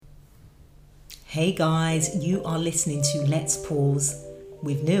Hey guys, you are listening to Let's Pause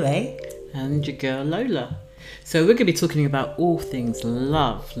with Nue. And your girl Lola. So we're going to be talking about all things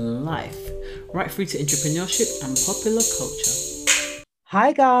love, life, right through to entrepreneurship and popular culture.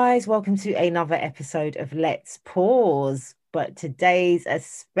 Hi guys, welcome to another episode of Let's Pause. But today's a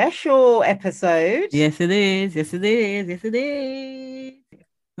special episode. Yes, it is. Yes, it is. Yes, it is.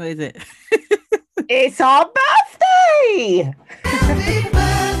 What is it? It's our birthday. Happy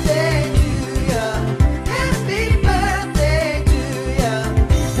birthday to you. Happy birthday to you.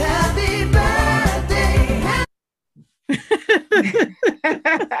 Happy birthday.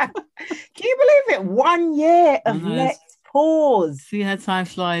 Can you believe it? 1 year of Nice. Let's Pause. See how time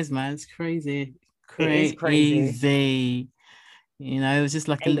flies, man. It's crazy. It is crazy. Crazy. You know, it was just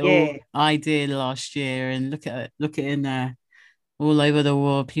like a A little year. idea last year, and look at it in there, all over the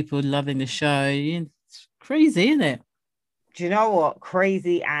world, people loving the show. It's crazy, isn't it? Do you know what?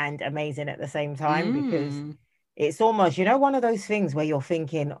 Crazy and amazing at the same time because Mm. it's almost, one of those things where you're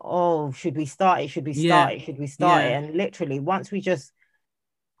thinking, oh, should we start it? Should we Yeah. start it? Should we start it? Yeah. And literally, once we just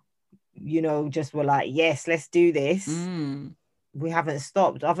just were like, yes, let's do this. Mm. We haven't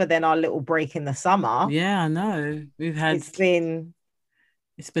stopped other than our little break in the summer. Yeah, I know. It's been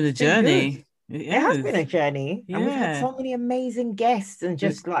a been journey. it has been a journey, and we've had Yeah. so many amazing guests and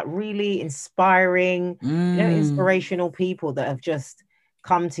just like really inspiring, Mm. inspirational people that have just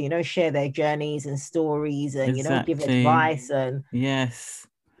come to share their journeys and stories and give Exactly. advice. And Yes.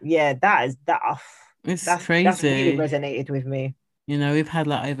 yeah, It's that's really crazy. resonated with me. We've had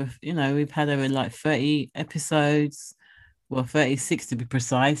over like 30 episodes, well, 36 to be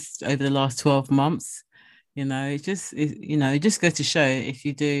precise, over the last 12 months. It just goes to show, if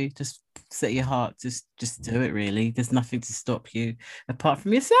you do just set your heart, just do it, really. There's nothing to stop you apart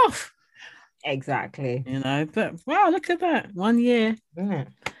from yourself. Exactly. But wow, look at that. 1 year. Yeah.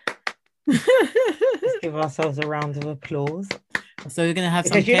 Let's give ourselves a round of applause. So we're gonna have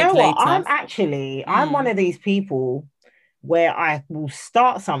some Because you cake know what? later. I'm one of these people where I will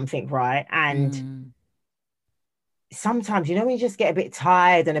start something, right? And Mm. sometimes, when you just get a bit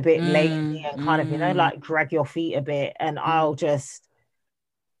tired and a bit lazy and kind of, Mm. like drag your feet a bit, and I'll just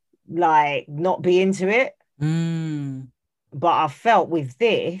like not be into it. Mm. But I felt with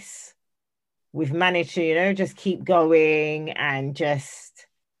this, we've managed to, just keep going and just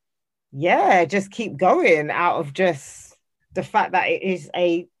keep going out of just the fact that it is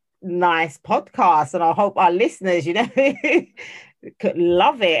a nice podcast. And I hope our listeners, could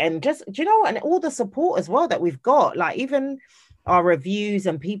love it. And just, and all the support as well that we've got, like even our reviews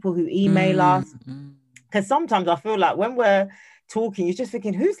and people who email us. Because sometimes I feel like when we're talking, you're just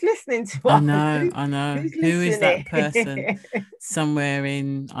thinking, who's listening to us? I know. Who's Who is that listening? person somewhere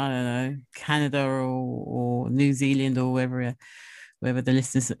in, I don't know, Canada or New Zealand or wherever the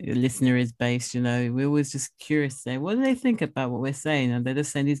listener is based? We're always just curious, say, what do they think about what we're saying? And they're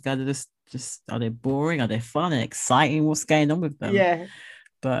just saying, these guys are just are they boring? Are they fun and exciting? What's going on with them? Yeah.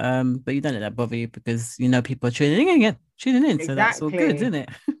 But you don't let that bother you, because people are tuning in. So that's all good, isn't it?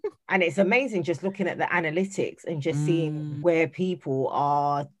 And it's amazing just looking at the analytics and just seeing where people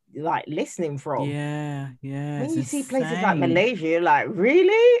are like listening from. Yeah. When you see places like Malaysia, you're like,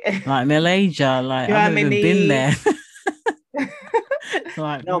 really? Like Malaysia, like I've never even been there.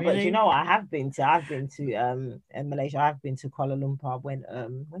 Like, no, really? but you know what? I've been to in Malaysia. I've been to Kuala Lumpur. When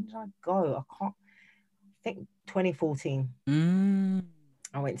did I go? I think 2014.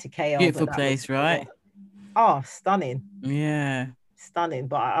 I went to KL. Beautiful place, right? Oh, stunning. Yeah. Stunning.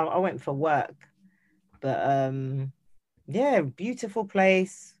 But I went for work. But yeah, beautiful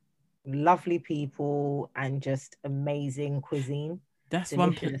place, lovely people, and just amazing cuisine. That's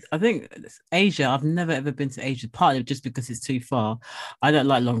Delicious. I think Asia. I've never ever been to Asia, partly just because it's too far. I don't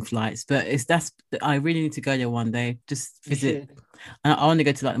like long flights, but I really need to go there one day, just visit. And I want to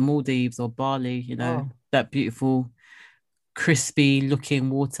go to like the Maldives or Bali, that beautiful, crispy looking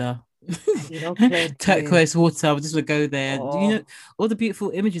water. Turquoise water. I just want to go there. All the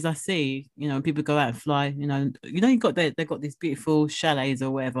beautiful images I see, people go out and fly, they've got these beautiful chalets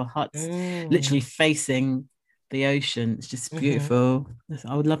or whatever, huts, literally facing the ocean. It's just beautiful.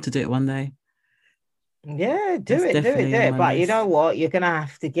 I would love to do it one day. Yeah, do it. But you know what? You're gonna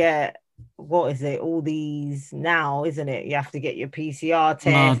have to get, what is it? All these now, isn't it? You have to get your PCR test.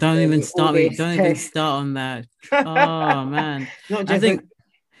 Oh, don't even start on that. Oh man.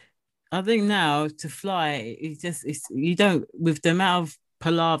 I think now to fly, you don't, with the amount of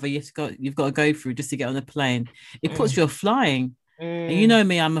palaver you've got to go through just to get on a plane. It puts you off flying. And you know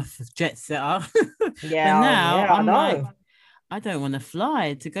me, I'm a jet setter. Yeah, but now I'm like, I don't want to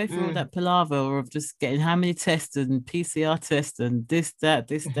fly to go through all Mm. that palaver of just getting how many tests and PCR tests and this, that,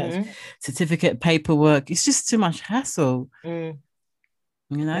 Mhm. certificate paperwork. It's just too much hassle, Mm.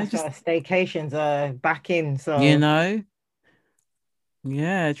 you know, That's just, why staycations are back in. you So know,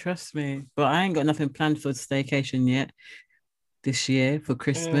 yeah, trust me. But I ain't got nothing planned for staycation yet this year for mm,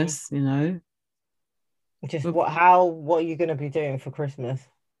 Christmas, you know. just But what are you gonna be doing for Christmas?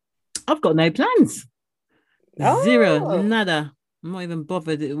 I've got no plans. Zero, Oh, nada. I'm not even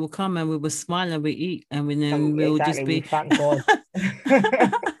bothered. It will come and we will smile and we eat and then we'll just exactly. We be thank God.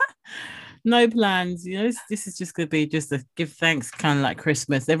 no plans. You know, this is just gonna be just a give thanks kind of like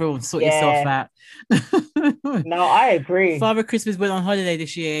Christmas. Everyone sort yourself Yeah. out. No, I agree. Father Christmas went on holiday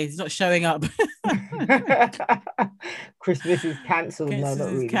this year. He's not showing up. Christmas is cancelled. No, Christmas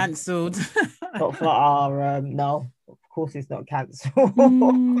not is really. cancelled. Not for our no. Of course, it's not cancelled.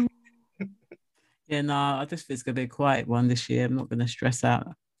 Mm. Yeah, no, I just think it's gonna be a quiet one this year. I'm not gonna stress out.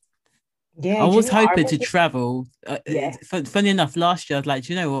 I Yeah, do you was know what? I hoping to remember. travel. Yeah. Funny enough, last year I was like,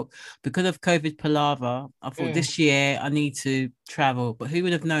 do you know what? Because of COVID palaver, I thought Mm, this year I need to travel. But who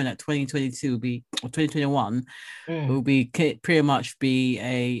would have known that 2022 would be, or 2021 mm, will be pretty much be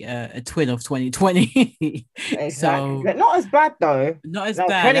a twin of 2020. exactly. So But not as bad though. not as No,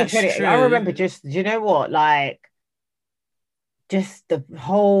 bad. That's 2020. I true. remember just, do you know what? Like just the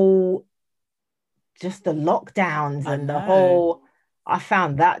whole, just the lockdowns I and the know. whole, I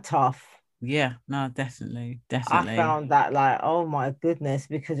found that tough. Yeah, no, definitely, I definitely. found that like, oh my goodness,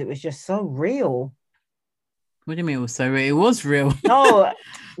 because it was just so real. What do you mean it was so real? It was real. No,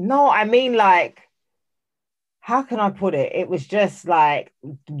 no, I mean like, how can I put it? It was just like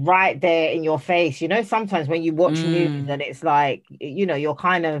right there in your face. You know, sometimes when you watch news Mm, and it's like, you're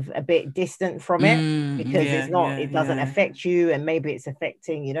kind of a bit distant from it because yeah, yeah, it doesn't yeah. affect you, and maybe it's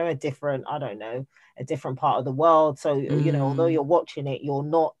affecting, a different, I don't know, a different part of the world. So, although Mm, you're watching it, you're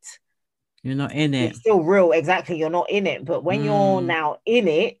not, you're not in it. it's still real. Exactly. You're not in it. But when you're Mm, now in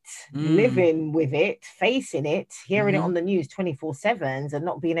it, mm, living with it, facing it, hearing it mm-hmm. on the news 24/7 and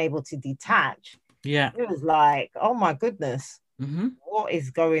not being able to detach, Yeah. it was like, oh my goodness, Mm-hmm. what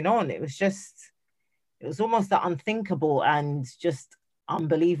is going on? It was almost that unthinkable and just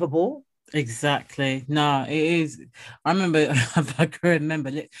unbelievable. Exactly. No, it is. I remember, I can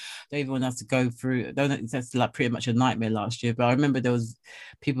remember, everyone has to go through. That's like pretty much a nightmare last year. But I remember there was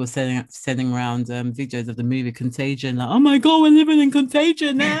people sending around videos of the movie Contagion. Like, oh my god, we're living in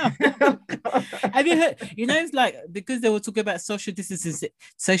Contagion now. Have you heard? You know, it's like because they were talking about social distancing,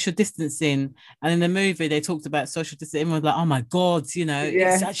 and in the movie they talked about social distancing. Everyone was like, "Oh my god, it's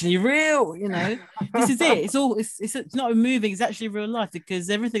Yeah. actually real." This is it. It's not a movie. It's actually real life because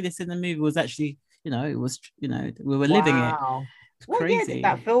everything that's in the movie was actually, it was, we were living it. Wow. It's What year did crazy.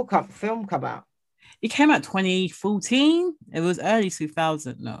 that film come out? It came out 2014. It was early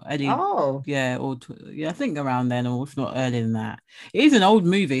 2000. No, early, Oh, yeah, yeah, I think around then, or if not earlier than that. It is an old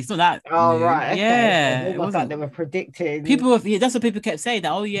movie. It's not that oh, new. right. Okay. So it's Yeah, it almost like wasn't. they were predicting People, yeah, that's what people kept saying.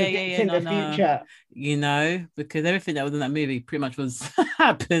 That, oh yeah, yeah, yeah, predicting no, the no, future. because everything that was in that movie pretty much was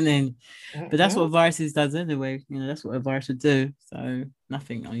happening. But that's what Mhm. viruses does anyway. That's what a virus would do. So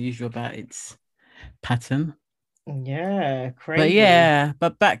nothing unusual about its pattern. Yeah, But crazy. yeah,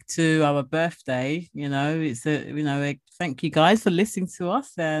 but back to our birthday, it's thank you guys for listening to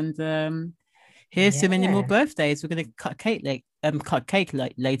us, and here's to many more Yeah. birthdays. We're gonna cut cake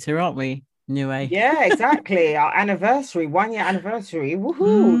later, aren't we? Anyway. Yeah, exactly. Our anniversary, 1 year anniversary.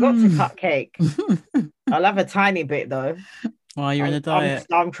 Woohoo, we got to Mm. cut cake. I'll have a tiny bit though. While you're in I'm a I'm diet.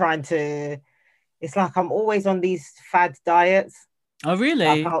 I'm trying to, it's like I'm always on these fad diets. Oh, Like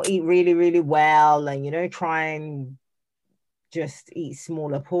really? I'll eat really, really well and try and just eat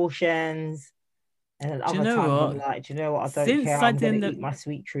smaller portions. And then Do you other know times I'm what? like, do you know what? I don't care. Since I I'm gonna did eat my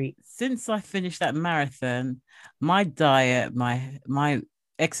sweet treat. since I finished that marathon, my diet, my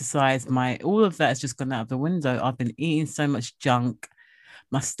exercise, my all of that has just gone out of the window. I've been eating so much junk.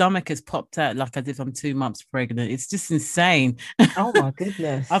 My stomach has popped out like as if I'm 2 months pregnant. It's just insane. Oh my I've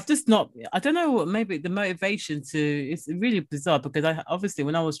goodness. just not, I don't know what, maybe the motivation it's really bizarre because I obviously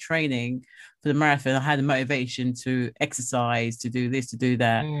when I was training for the marathon, I had a motivation to exercise, to do this, to do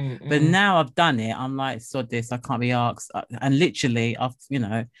that. But Mm-mm. now I've done it, I'm like, sod this, I can't be asked. And literally,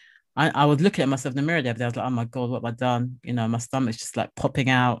 I was looking at myself in the mirror the other day. I was like, oh my God, what have I done? My stomach's just like popping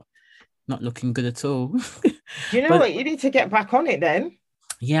out, not looking good at all. Do you know But what? You need to get back on it then.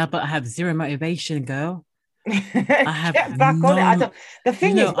 yeah, but I have zero motivation, girl. I have Get back on it. I don't, the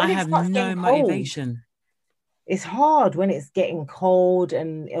thing is, I when it have starts getting no cold, motivation. it's hard when it's getting cold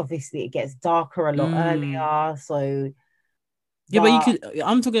and obviously it gets darker a lot Mm, earlier. So Yeah, but you could.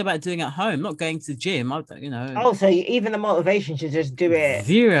 I'm talking about doing at home, not going to the gym. Oh, so even the motivation to just do it.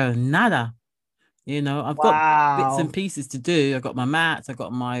 Zero, nada. I've got bits Wow. and pieces to do. I got my mats, I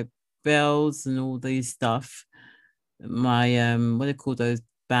got my bells and all these stuff. My what do you call those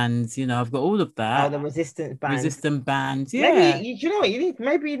bands? I've got all of Oh, that. the resistance band. Resistant bands. Maybe Yeah. you know what you need.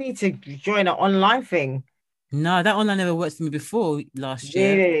 Maybe you need to join an online thing. No, that one I never worked for me before last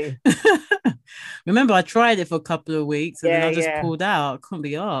year. Really? Remember, I tried it for a couple of weeks and then Yeah, I just yeah. pulled out. I couldn't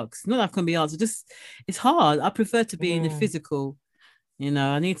be asked. Not that I couldn't be asked. It's hard. I prefer to be in the Mm. physical.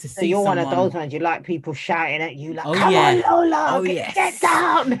 I need to So see you're one of those someone. ones. You like people shouting at you, like, Oh "Come yeah. on, Lola, Oh get yes.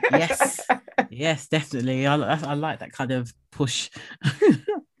 down." Yes. Yes, definitely. I like that kind of push.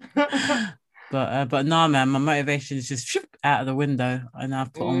 But no, man, my motivation is just out of the window, and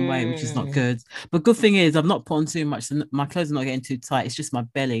I've put on weight, which is not Mm. good. But good thing is, I've not put on too much. And my clothes are not getting too tight. It's just my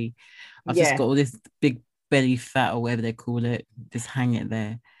belly. I've just Yeah. got all this big belly fat or whatever they call it, just hang it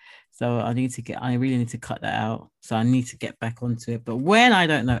there. So I really need to cut that out. So I need to get back onto it. But when, I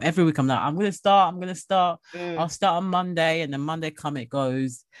don't know. Every week I'm like, I'm gonna start. Mm. I'll start on Monday, and then Monday come, it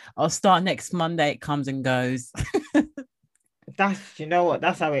goes. I'll start next Monday, it comes and goes. You know what?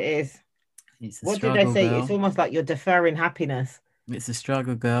 That's how it is. It's a What did they struggle, say? girl. It's almost like you're deferring happiness. It's a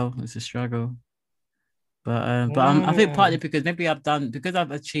struggle, girl. It's a struggle. But I think partly because maybe because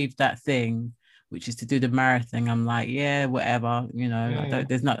I've achieved that thing, which is to do the marathon. I'm like, yeah, whatever.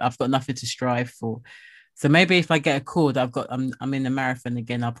 I've got nothing to strive for. So maybe if I get a call that I'm in the marathon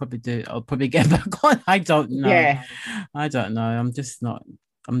again, I'll probably get back on. I don't know. Yeah. I don't know. I'm just not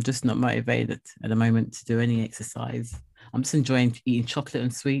motivated at the moment to do any exercise. I'm just enjoying eating chocolate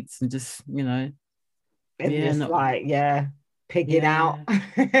and sweets and just, And Yeah, just no. like, pigging Yeah. out.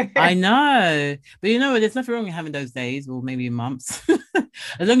 I know, but there's nothing wrong with having those days or maybe months,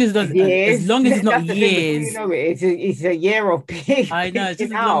 as long as it doesn't, Years. as long as it's not That's the thing, before years. you know it, it's a year of I know, just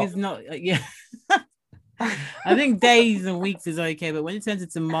pigging as long out. as not, yeah. I think days and weeks is okay, but when it turns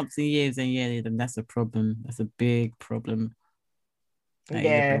into months and years, then that's a problem. That's a big problem. That is a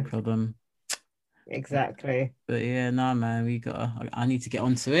Yeah, big problem. exactly. But yeah, no, man, I need to get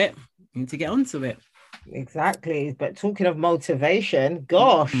onto it. Exactly. But talking of motivation,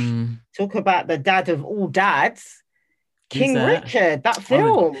 gosh, talk about the dad of all dads, Who's King that? Richard, that Oh,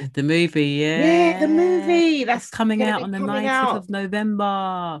 film. the movie, Yeah, the movie. That's That's coming gonna out be on the coming 19th out. of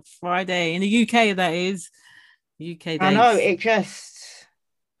November, Friday, in the UK, that is. UK I know dates. it just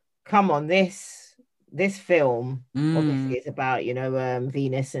come on, this film obviously Mm. it's about,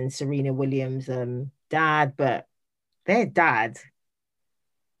 Venus and Serena Williams dad, but their dad,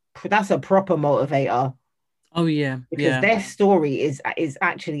 that's a proper motivator Oh, yeah, because yeah. their story is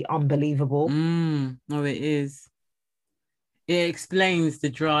actually unbelievable. Oh, it is. It explains the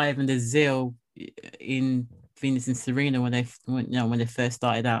drive and the zeal in Venus and Serena when they first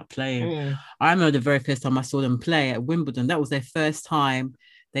started out playing. Mm. I remember the very first time I saw them play at Wimbledon. That was their first time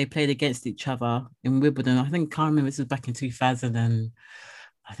they played against each other in Wimbledon. I can't remember, this was back in 2000 and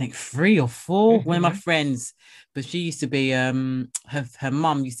I think 3 or 4. One of my friends, but she used to be her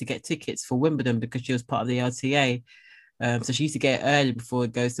mum used to get tickets for Wimbledon because she was part of the LTA. So she used to get it early before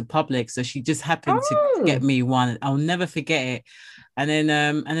it goes to public. So she just happened to get me one. I'll never forget it. And then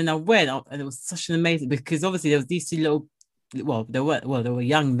I went, and it was such an amazing, because obviously there was these two little, they were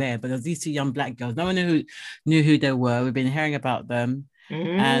young there, but there was these two young black girls. No one knew who they were. We've been hearing about them,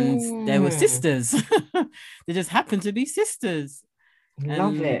 and they were sisters. They just happened to be sisters.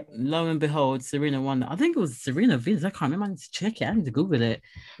 Love And it. lo and behold, Serena won. I think it was Serena Venus. I can't remember. I need to check it. I need to Google it.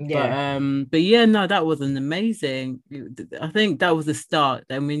 Yeah. But yeah, no, that was an amazing. I think that was the start.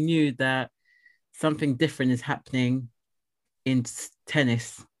 Then we knew that something different is happening in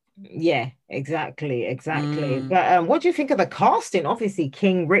tennis. Yeah, exactly. But what do you think of the casting? Obviously,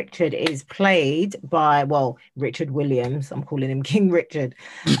 King Richard is played by, Richard Williams. I'm calling him King Richard.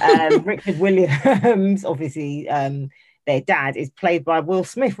 Richard Williams, obviously, their dad is played by Will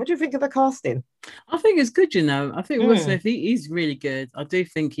Smith. What do you think of the casting? I think it's good, I think Will Smith, he's really good. I do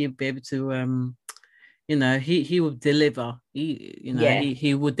think he'll be able to he will deliver.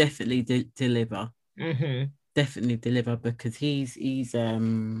 He will definitely deliver. Mm-hmm. Definitely deliver, because he's he's a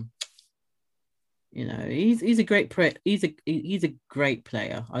great he's a great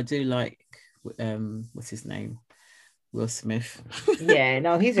player. I do like what's his name? Will Smith. Yeah,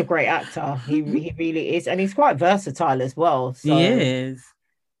 no, he's a great actor. He really is, and he's quite versatile as well. So He is.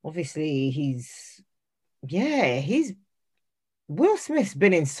 obviously he's Will Smith's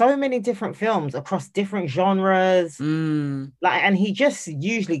been in so many different films across different genres. And he just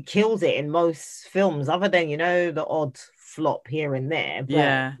usually kills it in most films, other than the odd flop here and there, but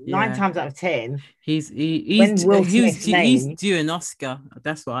Yeah, nine yeah. times out of 10, He's when Will Smith's he's name, due an Oscar.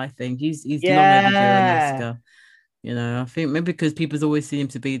 That's what I think. He's long overdue an yeah, Oscar. You know, I think maybe because people's always seen him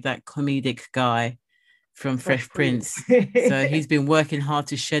to be that comedic guy from Fresh Fresh Prince. Prince. So he's been working hard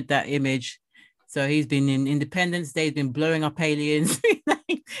to shed that image. So he's been in Independence Day, he's been blowing up aliens.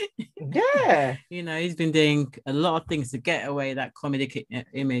 Yeah. You know, he's been doing a lot of things to get away that comedic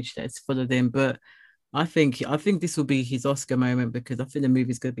image that's full of him. But I think this will be his Oscar moment because I think the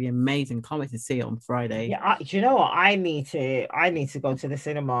movie's going to be amazing. Can't wait to see it on Friday. Yeah, do you know what? I need to go to the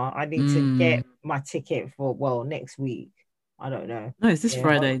cinema. I need to get my ticket for, well, next week. I don't know. No, it's this Yeah,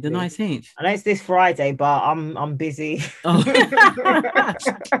 Friday, the hopefully. 19th. I know it's this Friday, but I'm busy. Oh.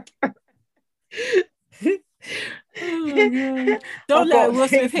 Oh my God. Don't I've let got Will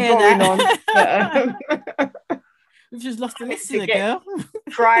Smith things hear going that. on. We've just lost a I need to listener, get- girl.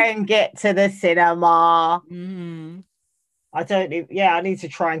 Try and get to the cinema. Mm. I need to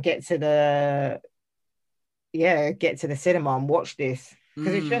try and get to the cinema and watch this.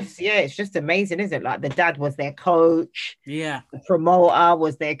 Because it's just amazing, isn't it? Like the dad was their coach, Yeah. the promoter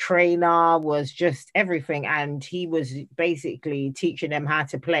was their trainer, was just everything. And he was basically teaching them how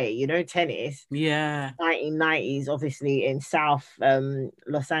to play, tennis. Yeah. 1990s, obviously in South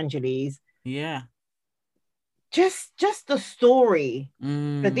Los Angeles. Yeah. Just the story.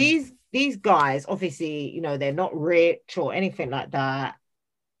 Mm. But these guys, obviously, they're not rich or anything like that.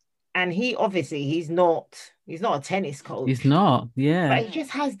 And he's not a tennis coach. He's not. Yeah. But he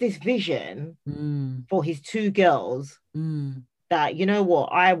just has this vision Mm. for his two girls Mm. that, you know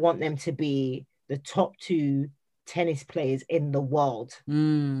what, I want them to be the top two tennis players in the world.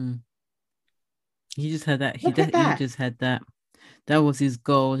 Mm. He just had that. Look at that. He just had that. That was his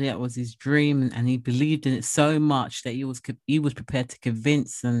goal. That was his dream, and he believed in it so much that he was prepared to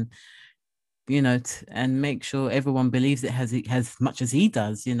convince and and make sure everyone believes it as much as he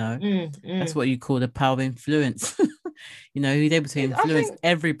does. That's what you call the power of influence. He's able to influence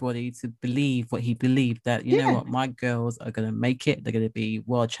everybody to believe what he believed, that you know what, my girls are going to make it. They're going to be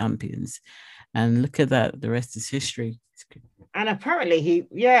world champions, and look at that. The rest is history. And apparently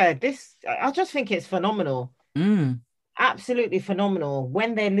I just think it's phenomenal. Absolutely phenomenal.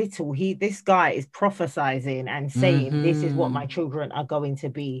 When they're little, this guy is prophesizing and saying, this is what my children are going to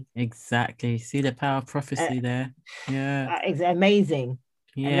be. Exactly. See the power of prophecy there. Yeah. It's amazing.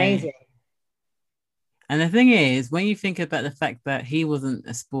 Yeah. Amazing. And the thing is, when you think about the fact that he wasn't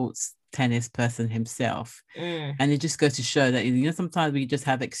a sports tennis person himself, and it just goes to show that sometimes we just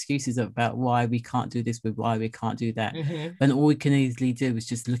have excuses about why we can't do this, with why we can't do that, and all we can easily do is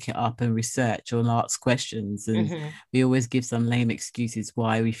just look it up and research or ask questions, and we always give some lame excuses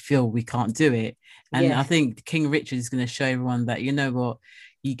why we feel we can't do it. And I think King Richard is going to show everyone that, you know what,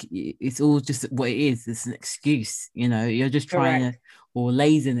 it's all just what it is. It's an excuse. You're just trying to, or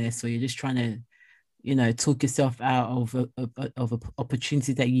laziness, or you're just trying to talk yourself out of an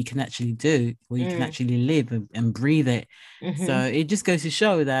opportunity that you can actually do, or you can actually live and breathe it. So it just goes to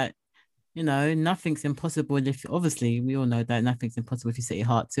show that, nothing's impossible. If obviously we all know that nothing's impossible if you set your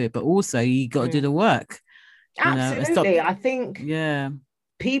heart to it, but also you got to do the work. Absolutely. I think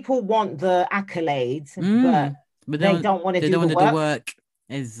people want the accolades, but they don't want to do the work.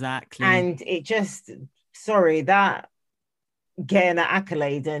 Exactly. And it just, that getting an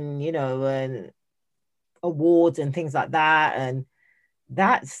accolade and and awards and things like that, and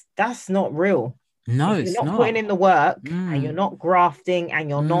that's not real. No, if it's you're not not putting in the work, and you're not grafting, and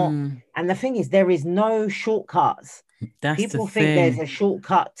you're not, and the thing is, there is no shortcuts. People think there's a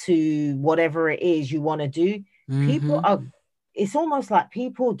shortcut to whatever it is you want to do. It's almost like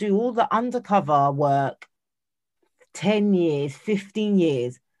people do all the undercover work 10 years, 15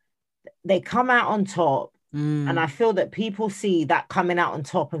 years, they come out on top. And I feel that people see that coming out on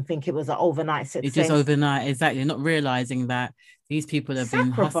top and think it was an overnight success. It's just overnight, exactly. Not realizing that these people have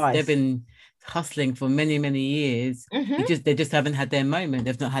been hustling for many, many years. They just haven't had their moment.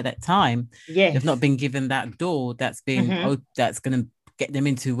 They've not had that time. They've not been given that door that's been that's going to get them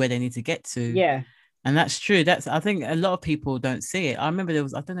into where they need to get to. Yeah. And that's true. I think a lot of people don't see it. I remember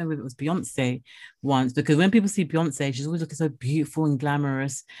I don't know if it was Beyonce once, because when people see Beyonce, she's always looking so beautiful and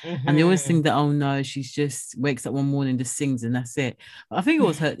glamorous. And they always think that, oh no, she's just wakes up one morning, just sings and that's it. But I think it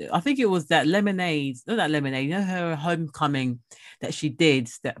was her. I think it was that Lemonade, her homecoming that she did,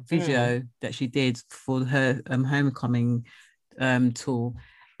 that video that she did for her homecoming tour.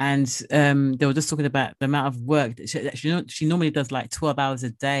 And they were just talking about the amount of work that she normally does, like 12 hours a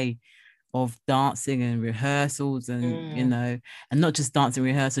day of dancing and rehearsals, and Mm. and not just dancing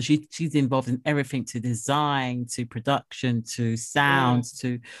rehearsal. She's involved in everything, to design, to production, to sound,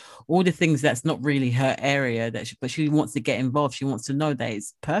 to all the things that's not really her area, but she wants to get involved. She wants to know that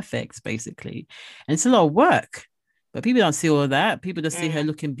it's perfect, basically. And it's a lot of work. But people don't see all of that. People just see her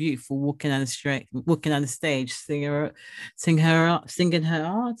looking beautiful, walking on the stage, singing her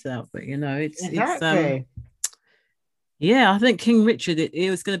heart out. But it's Exactly. yeah, I think King Richard, it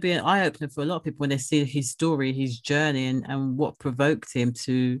was going to be an eye opener for a lot of people when they see his story, his journey, and what provoked him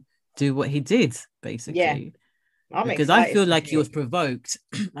to do what he did, basically. I'm Because I excited feel to like he see. was provoked.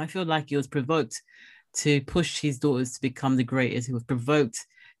 I feel like he was provoked to push his daughters to become the greatest. He was provoked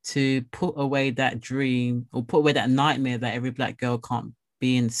to put away that dream, or put away that nightmare that every black girl can't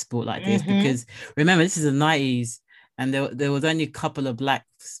be in sport like this. Mhm. Because remember, this is the 90s, and there was only a couple of black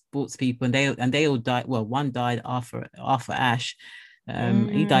sports people, and they all died. Well, one died, Arthur Ashe.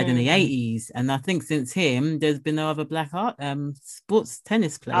 He died in the Mm. 80s, and I think since him, there's been no other black sports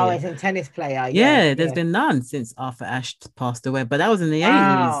tennis Oh, player. as in tennis player. Yeah, there's Yeah. been none since Arthur Ashe passed away, but that was in the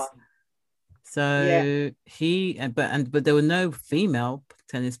 80s. Wow. So but there were no female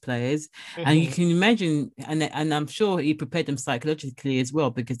tennis players, and you Mhm. can imagine, and I'm sure he prepared them psychologically as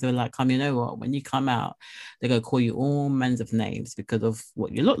well, because they were like, you know what, when you come out, they're gonna call you all kinds of names because of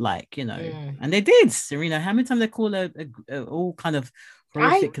what you look like, Mm. and they did. Serena, how many times they call her all kind of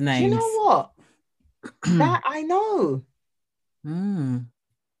horrific Do you names? know what? That I know. Mm,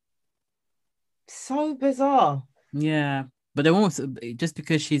 So bizarre. yeah. But they won't, just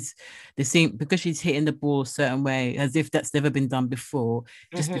because because she's hitting the ball a certain way, as if that's never been done before,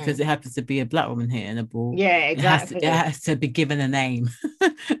 just because Mhm. it happens to be a black woman hitting the ball. Yeah, It has to, exactly. it has to be given a name.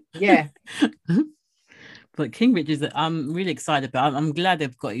 Yeah. But King Richard, I'm really excited about. I'm glad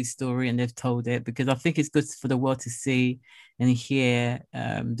they've got his story and they've told it, because I think it's good for the world to see and hear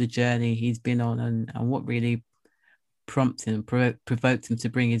the journey he's been on, and what really prompted him, provoked him to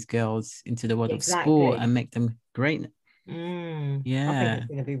bring his girls into the world of sport Exactly. and make them great. I think Yeah, it's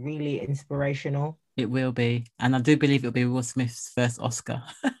going to be really inspirational. it will be. And I do believe it'll be Will Smith's first Oscar.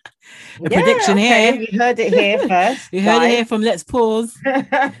 A Yeah, prediction okay. here. You heard it here first. You heard it here guys. from Let's Pause.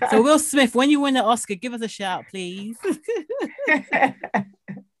 So Will Smith, when you win the Oscar, give us a shout, please.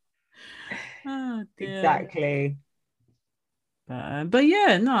 Oh, dear. Exactly. But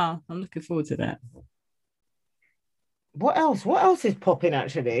yeah, no, I'm looking forward to that. What else? What else is popping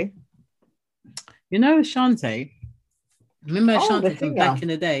actually? Ashante. Remember Oh, the Ashante from singer. back in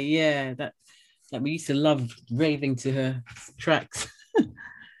the day? Yeah, that we used to love raving to her tracks.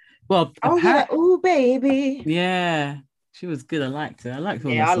 Well, Oh yeah. Oh baby. yeah, she was good. I liked her. I liked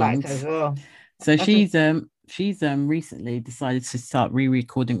all Yeah, the I liked songs. it as well. So I just- she's recently decided to start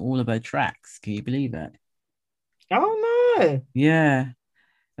re-recording all of her tracks. Can you believe it? Oh no. Yeah.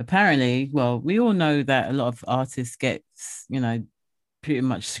 Apparently, well, we all know that a lot of artists get, pretty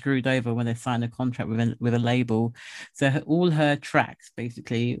much screwed over when they sign a contract with a label. So all her tracks,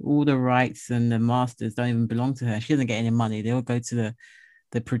 basically, all the rights and the masters don't even belong to her. She doesn't get any money. They all go to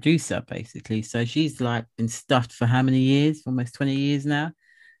the producer, basically. So she's like been stuffed for how many years? Almost 20 years now.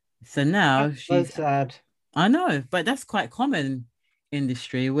 So now That's so she's, sad. I know, but that's quite common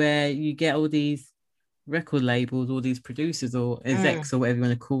industry, where you get all these record labels, all these producers or execs or whatever you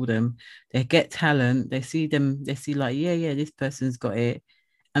want to call them. They get talent, they see like, yeah, this person's got it,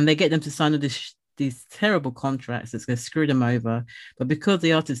 and they get them to sign all these terrible contracts that's going to screw them over. But because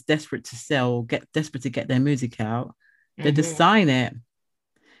the artist's desperate to sell, desperate to get their music out, they just sign it.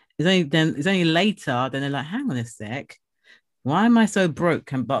 It's only later then they're like, hang on a sec, why am I so broke?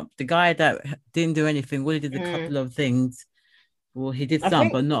 But the guy that didn't do anything, well, he did a couple of things. Well, he did I some,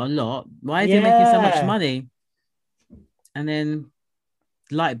 think- but not a lot. Why is he making so much Yeah. money? And then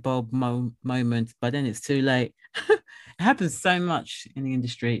light bulb moment, but then it's too late. It happens so much in the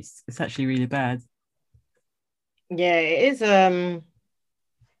industry. It's actually really bad. Yeah, it is.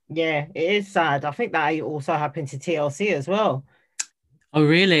 Yeah, it is sad. I think that also happened to TLC as well. Oh,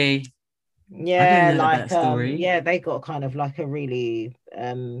 really? Yeah, know like that story. yeah, they got kind of like a really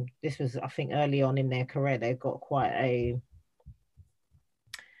this was, I think, early on in their career. They got quite a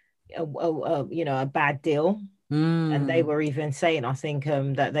a bad deal. And they were even saying, I think,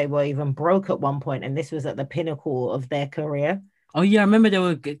 that they were even broke at one point, and this was at the pinnacle of their career. Oh yeah, I remember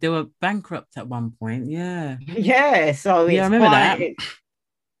they were bankrupt at one point. Yeah. Yeah, so Yeah, I it's remember quite, that.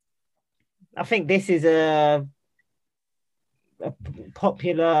 I think this is a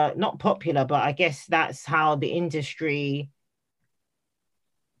popular, not popular, but I guess that's how the industry.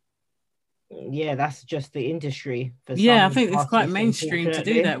 Yeah, that's just the industry. For Yeah, I some think it's quite artists, mainstream to do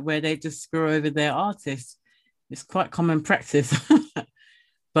unfortunately. that, where they just screw over their artists. It's quite common practice.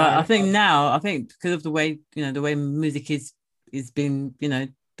 But I I think know. now, I think because of the way, the way music is been,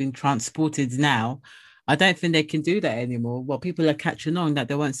 been transported now, I don't think they can do that anymore. Well, people are catching on that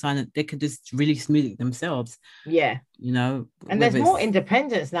they won't sign it, they can just release music themselves, Yeah. And there's whether more it's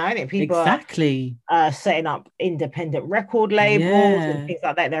independence now, isn't it? People are exactly. setting up independent record labels and Yeah. things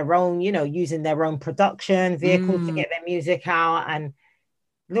like that, their own, using their own production vehicles to Mm. get their music out. And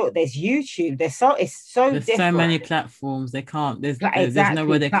look, there's YouTube. It's so There's so many different. platforms. They can't, there's nowhere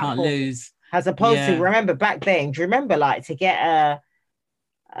Exactly, they can't platforms. lose. As opposed to, Yeah. remember back then, do you remember like to get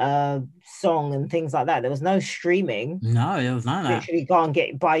a song and things like that? There was no streaming. No, there was none of that. Literally go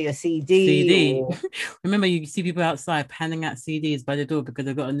and buy your CD CD. or Remember, you see people outside panning out CDs by the door because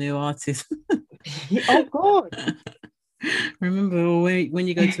they've got a new artist. oh god. Remember when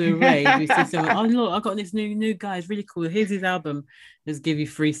you go to a rave, you see someone, oh look, I got this new guy, it's really cool. Here's his album. Just give you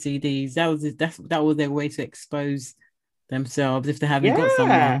free CDs. That was their way to expose themselves if they haven't got Yeah.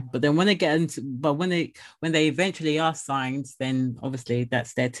 someone. But then when they get into, but when they eventually are signed, then obviously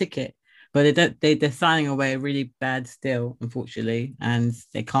that's their ticket. But they're signing away really bad still, unfortunately, and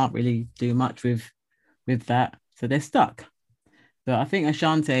they can't really do much with that. So they're stuck. But I think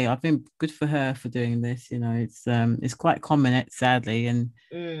Ashanti, I think good for her for doing this. It's quite common, sadly, and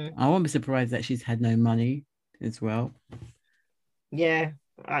Mm, I won't be surprised that she's had no money as well. yeah.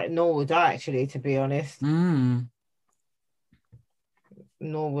 Nor would I actually, to be honest. Mm,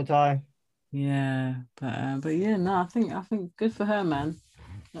 Nor would I. yeah, but yeah, no, I think good for her, man.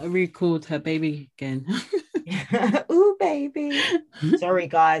 I recalled her baby again. Ooh, baby. Sorry,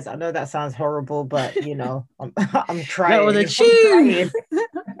 guys. I know that sounds horrible, but I'm trying. That was a I'm tune.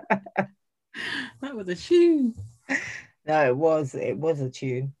 trying. That was a tune. No, it was a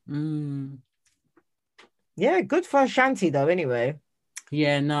tune. Mm. Yeah, good for Ashanti though. Anyway,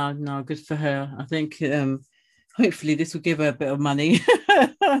 Yeah, no, good for her. I think hopefully this will give her a bit of money.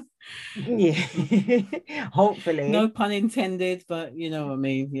 yeah. Hopefully, No pun intended, but you know what I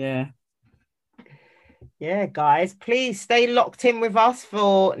mean. Yeah. yeah, guys. Please stay locked in with us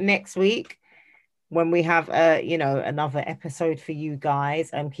for next week when we have another episode for you guys.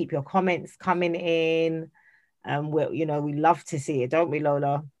 And keep your comments coming in. And we love to see it, don't we,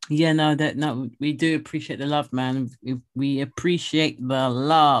 Lola? Yeah, no, we do appreciate the love, man. We appreciate the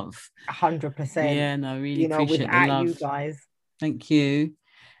love. 100%. Yeah, no, really appreciate the Without love. you guys. Thank you.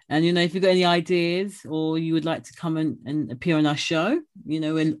 And if you've got any ideas or you would like to come and appear on our show,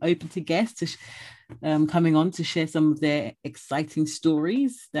 we're open to guests coming on to share some of their exciting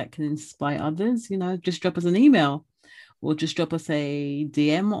stories that can inspire others. Just drop us an email or just drop us a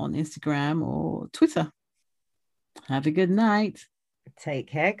DM on Instagram or Twitter. Have a good night. Take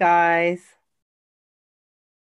care, guys.